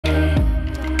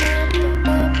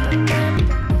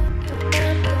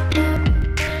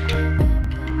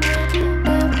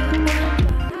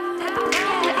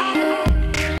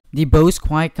The Bose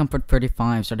Quiet Comfort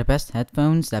 35s are the best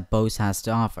headphones that Bose has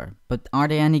to offer, but are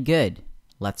they any good?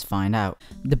 Let's find out.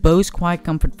 The Bose Quiet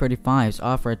Comfort 35s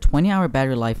offer a 20-hour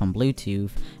battery life on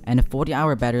Bluetooth and a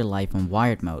 40-hour battery life on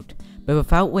wired mode. But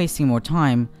without wasting more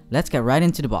time, let's get right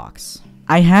into the box.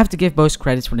 I have to give Bose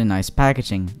credits for the nice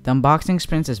packaging. The unboxing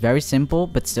experience is very simple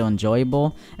but still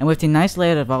enjoyable, and with the nice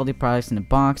layout of all the products in the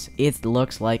box, it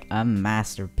looks like a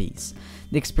masterpiece.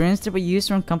 The experience that we use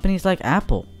from companies like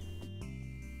Apple.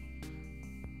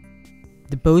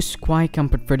 The Bose Quiet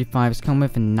Comfort 35s come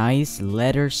with a nice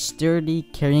leather sturdy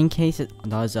carrying case that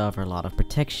does offer a lot of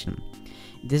protection.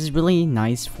 This is really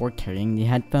nice for carrying the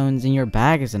headphones in your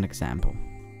bag as an example.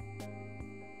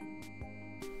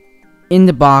 In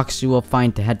the box you will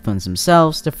find the headphones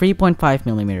themselves, the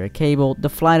 3.5mm cable, the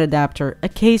flight adapter, a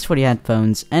case for the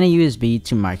headphones, and a USB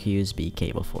to micro USB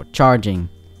cable for charging.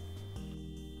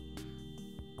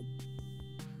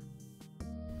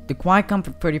 The Quiet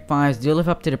Comfort 35s do live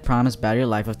up to the promised battery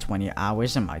life of 20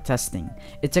 hours in my testing.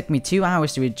 It took me 2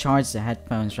 hours to recharge the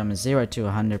headphones from 0 to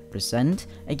 100%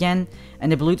 again,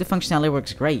 and the Bluetooth functionality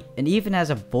works great, and even has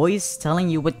a voice telling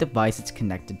you what device it's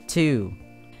connected to.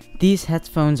 These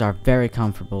headphones are very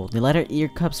comfortable. The leather ear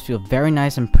cups feel very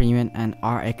nice and premium and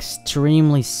are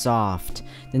extremely soft.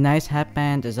 The nice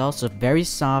headband is also very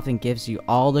soft and gives you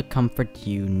all the comfort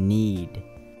you need.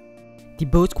 The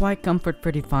Bose Quiet Comfort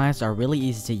 35s are really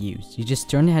easy to use. You just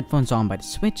turn the headphones on by the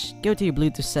switch, go to your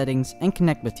Bluetooth settings, and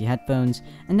connect with the headphones,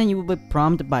 and then you will be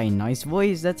prompted by a nice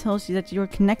voice that tells you that you are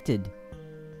connected.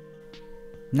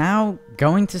 Now,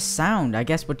 going to sound, I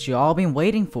guess what you all been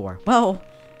waiting for. Well,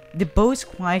 the Bose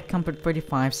Quiet Comfort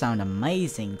 35 sound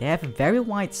amazing. They have a very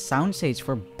wide sound stage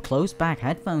for closed back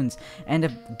headphones and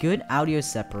a good audio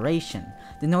separation.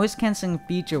 The noise cancelling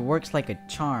feature works like a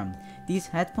charm. These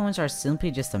headphones are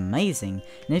simply just amazing,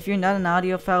 and if you're not an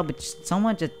audiophile but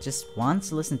someone that just wants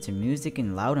to listen to music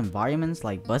in loud environments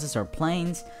like buses or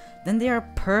planes, then they are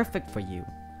perfect for you.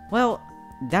 Well,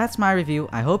 that's my review.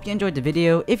 I hope you enjoyed the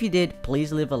video. If you did,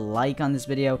 please leave a like on this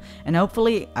video, and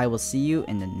hopefully I will see you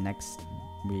in the next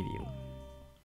review.